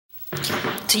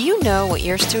Do you know what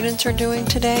your students are doing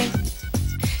today?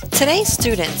 Today's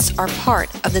students are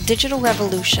part of the digital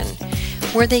revolution,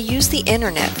 where they use the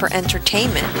internet for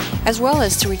entertainment as well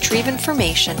as to retrieve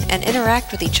information and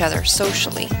interact with each other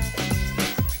socially.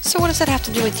 So what does that have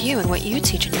to do with you and what you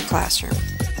teach in your classroom?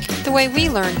 The way we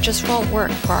learn just won't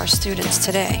work for our students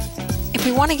today. If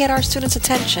we want to get our students'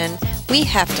 attention, we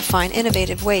have to find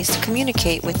innovative ways to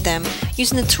communicate with them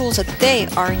using the tools that they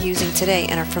are using today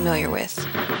and are familiar with.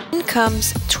 Then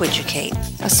comes Twiducate,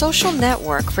 a social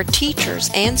network for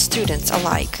teachers and students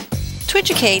alike.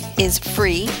 Twiducate is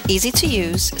free, easy to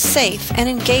use, safe, and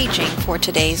engaging for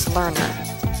today's learner.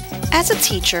 As a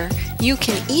teacher, you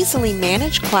can easily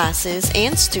manage classes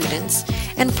and students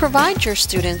and provide your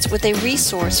students with a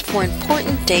resource for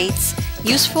important dates,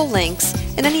 useful links,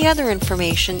 and any other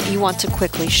information you want to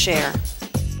quickly share.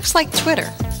 It's like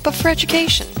Twitter, but for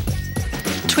education.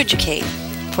 Twiducate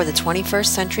for the 21st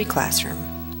century classroom.